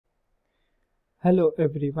Hello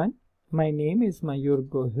everyone, my name is Mayur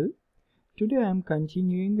Gohil. Today I am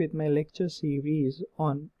continuing with my lecture series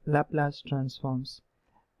on Laplace transforms.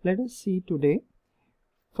 Let us see today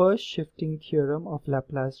first shifting theorem of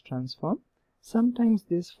Laplace transform. Sometimes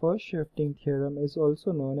this first shifting theorem is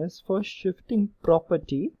also known as first shifting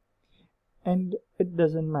property, and it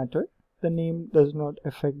doesn't matter. The name does not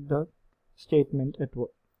affect the statement at all.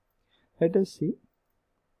 Let us see.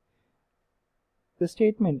 The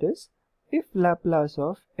statement is, if Laplace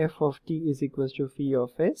of f of t is equals to phi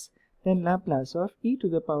of s, then Laplace of e to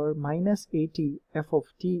the power minus at f of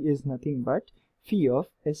t is nothing but phi of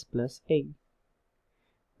s plus a.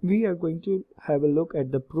 We are going to have a look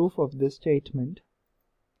at the proof of this statement.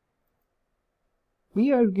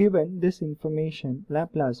 We are given this information,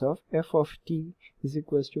 Laplace of f of t is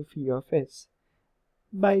equals to phi of s.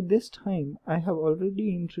 By this time, I have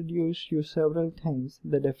already introduced you several times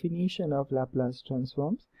the definition of Laplace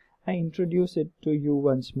transforms. I introduce it to you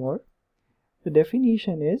once more. The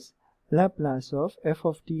definition is Laplace of f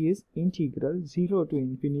of t is integral 0 to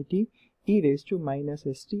infinity e raised to minus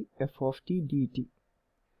st f of t dt.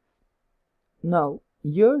 Now,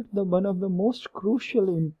 here one of the most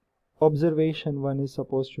crucial observation one is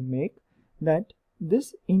supposed to make, that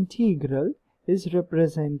this integral is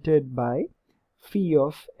represented by phi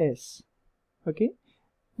of s. Okay,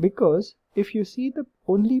 because if you see the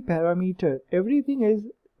only parameter, everything is,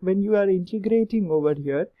 when you are integrating over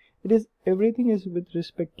here, everything is with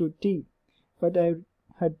respect to t. But I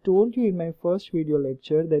had told you in my first video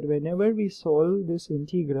lecture that whenever we solve this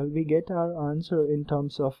integral, we get our answer in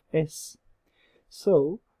terms of s.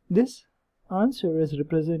 So this answer is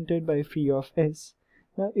represented by phi of s.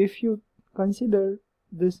 Now if you consider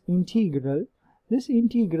this integral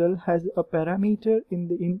has a parameter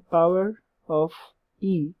in power of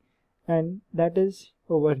e, and that is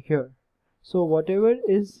over here. So whatever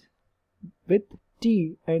is with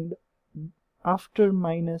t and after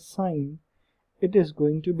minus sign, it is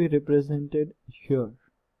going to be represented here.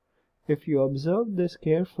 If you observe this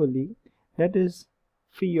carefully, that is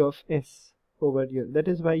phi of s over here. That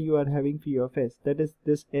is why you are having phi of s. That is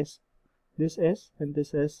this s and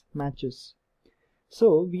this s matches.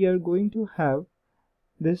 So we are going to have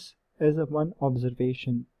this as a one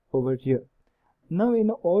observation over here. Now in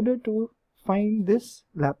order to find this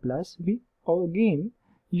Laplace, we again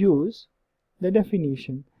use the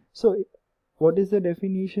definition. So what is the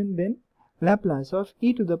definition then? Laplace of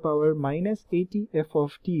e to the power minus at f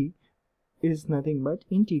of t is nothing but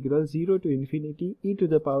integral 0 to infinity e to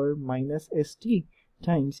the power minus st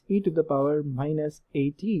times e to the power minus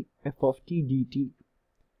at f of t dt.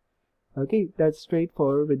 Okay, that's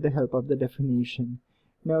straightforward with the help of the definition.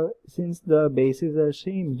 Now, since the bases are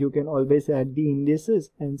same, you can always add the indices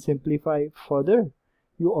and simplify further.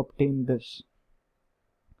 You obtain this.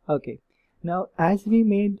 Okay. Now, as we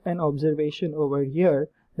made an observation over here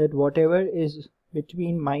that whatever is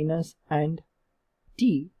between minus and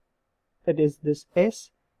t, that is this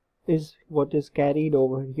s, is what is carried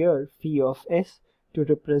over here, phi of s, to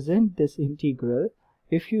represent this integral.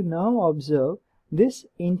 If you now observe, this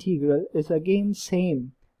integral is again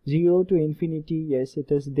same. 0 to infinity, yes,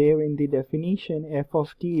 it is there in the definition. F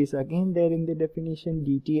of t is again there in the definition.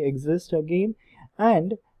 Dt exists again.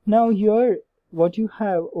 And now here, what you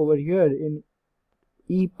have over here in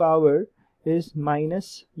e power is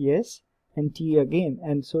minus, yes, and t again.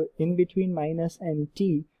 And so in between minus and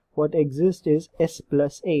t, what exists is s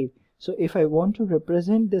plus a. So if I want to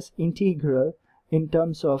represent this integral in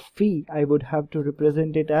terms of phi, I would have to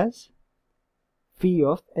represent it as phi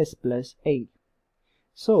of s plus a.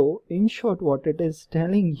 So, in short, what it is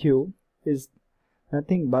telling you is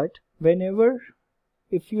nothing but whenever,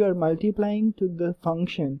 if you are multiplying to the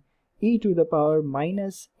function e to the power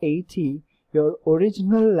minus at, your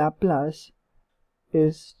original Laplace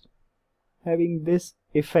is having this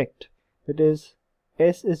effect. That is,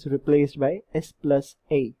 s is replaced by s plus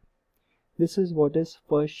a. This is what is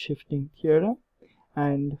first shifting theorem,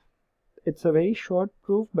 and it's a very short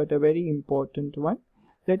proof but a very important one.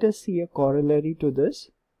 Let us see a corollary to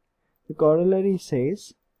this. The corollary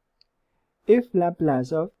says, if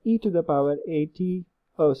Laplace of e to the power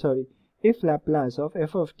if Laplace of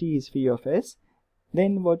f of t is phi of s,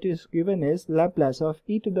 then what is given is Laplace of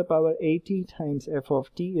e to the power at times f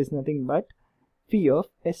of t is nothing but phi of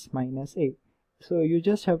s minus a. So you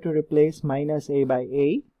just have to replace minus a by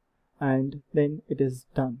a, and then it is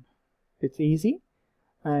done. It's easy.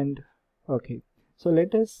 And okay, so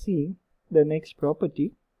let us see the next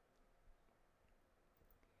property.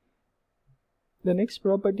 The next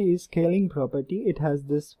property is scaling property. It has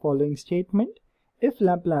this following statement. If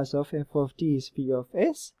Laplace of f of t is phi of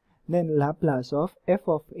s, then Laplace of f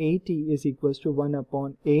of at is equals to 1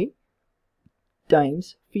 upon a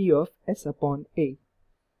times phi of s upon a.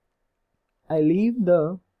 I leave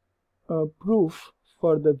the proof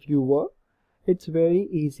for the viewer. It's very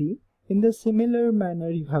easy. In the similar manner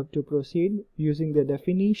you have to proceed using the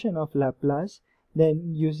definition of Laplace,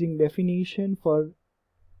 then using definition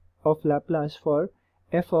of Laplace for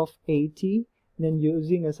f of at, then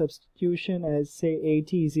using a substitution as say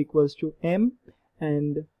at is equals to m,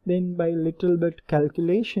 and then by little bit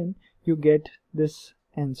calculation you get this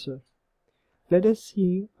answer. Let us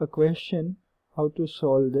see a question how to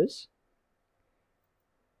solve this.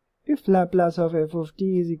 If Laplace of f of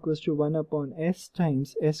t is equals to 1 upon s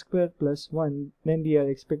times s squared plus 1, then we are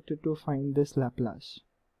expected to find this Laplace.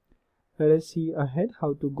 Let us see ahead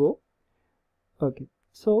how to go. Okay,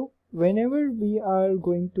 so whenever we are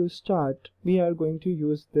going to start, we are going to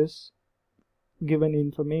use this given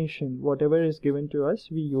information. Whatever is given to us,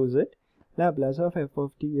 we use it. Laplace of f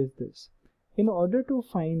of t is this. In order to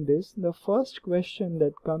find this, the first question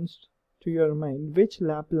that comes to your mind, which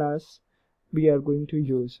Laplace we are going to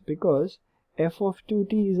use, because f of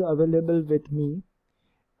 2t is available with me.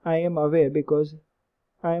 I am aware because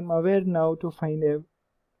I am aware now to find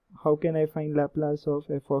how can I find Laplace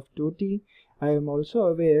of f of 2t. I am also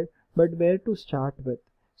aware, but where to start with.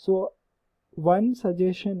 So one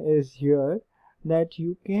suggestion is here that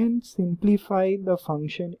you can simplify the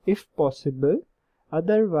function if possible.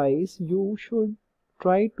 Otherwise you should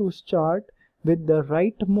try to start with the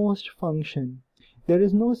rightmost function. There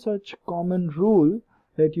is no such common rule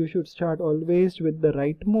that you should start always with the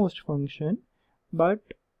rightmost function, but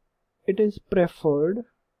it is preferred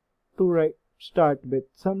to start with.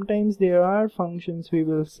 Sometimes there are functions we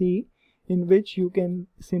will see in which you can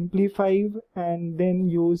simplify and then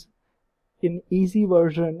use an easy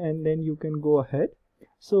version and then you can go ahead.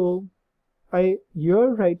 So here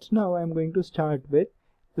right now I am going to start with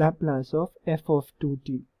Laplace of f of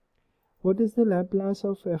 2t. What is the Laplace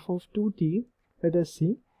of f of 2t? Let us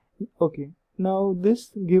see. Okay, now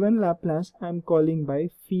this given Laplace I am calling by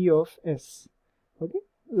phi of s. Okay,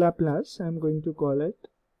 Laplace I am going to call it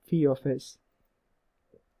phi of s.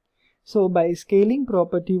 So by scaling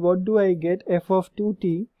property, what do I get? F of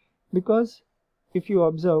 2t, because if you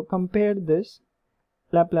observe, compare this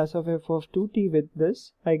Laplace of f of 2t with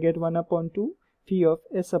this, I get 1 upon 2 phi of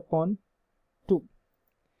s upon 2.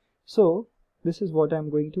 So this is what I am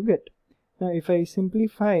going to get. Now if I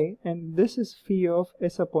simplify, and this is phi of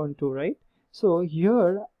s upon 2, right? So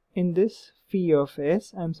here in this phi of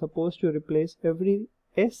s, I am supposed to replace every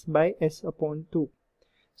s by s upon 2.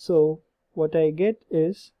 So what I get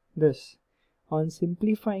is this. On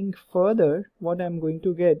simplifying further, what I am going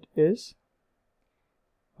to get is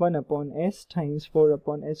 1 upon s times 4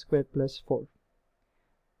 upon s squared plus 4.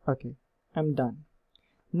 Okay, I'm done.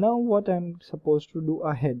 Now what I'm supposed to do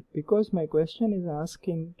ahead, because my question is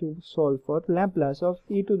asking to solve for Laplace of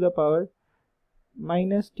e to the power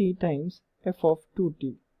minus t times f of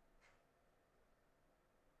 2t.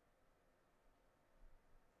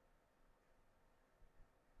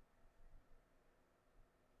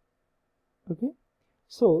 Okay,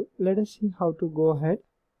 so let us see how to go ahead.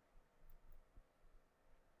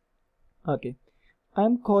 Okay,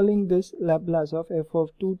 I'm calling this Laplace of f of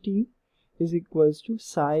 2t is equals to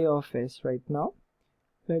psi of s right now.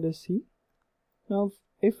 Let us see. Now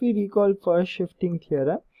if we recall first shifting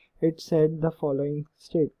theorem, it said the following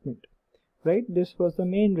statement, right? This was the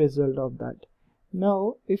main result of that.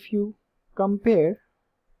 Now if you compare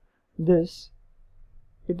this,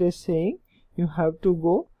 it is saying you have to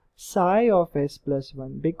go psi of s plus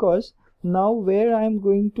 1, because now where I am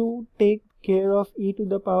going to take care of e to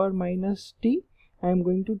the power minus t, I am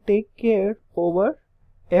going to take care over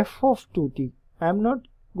f of 2t. I am not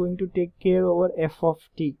going to take care over f of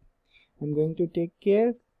t. I am going to take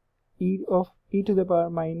care e to the power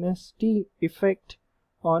minus t effect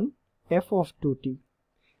on f of 2t.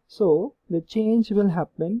 So the change will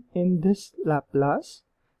happen in this Laplace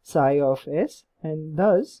psi of s, and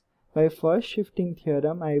thus by first shifting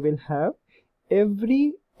theorem I will have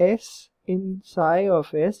every s in psi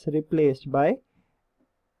of s replaced by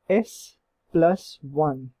s plus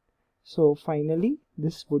 1. So finally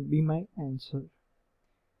this would be my answer.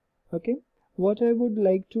 Okay, what I would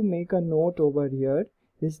like to make a note over here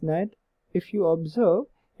is that if you observe,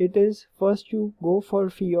 it is first you go for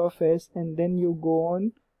phi of s and then you go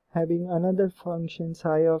on having another function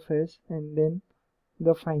psi of s and then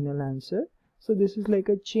the final answer. So this is like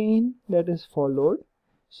a chain that is followed.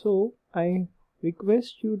 So I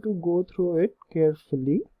request you to go through it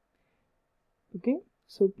carefully. Okay,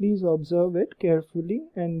 so please observe it carefully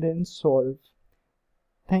and then solve.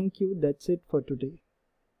 Thank you. That's it for today.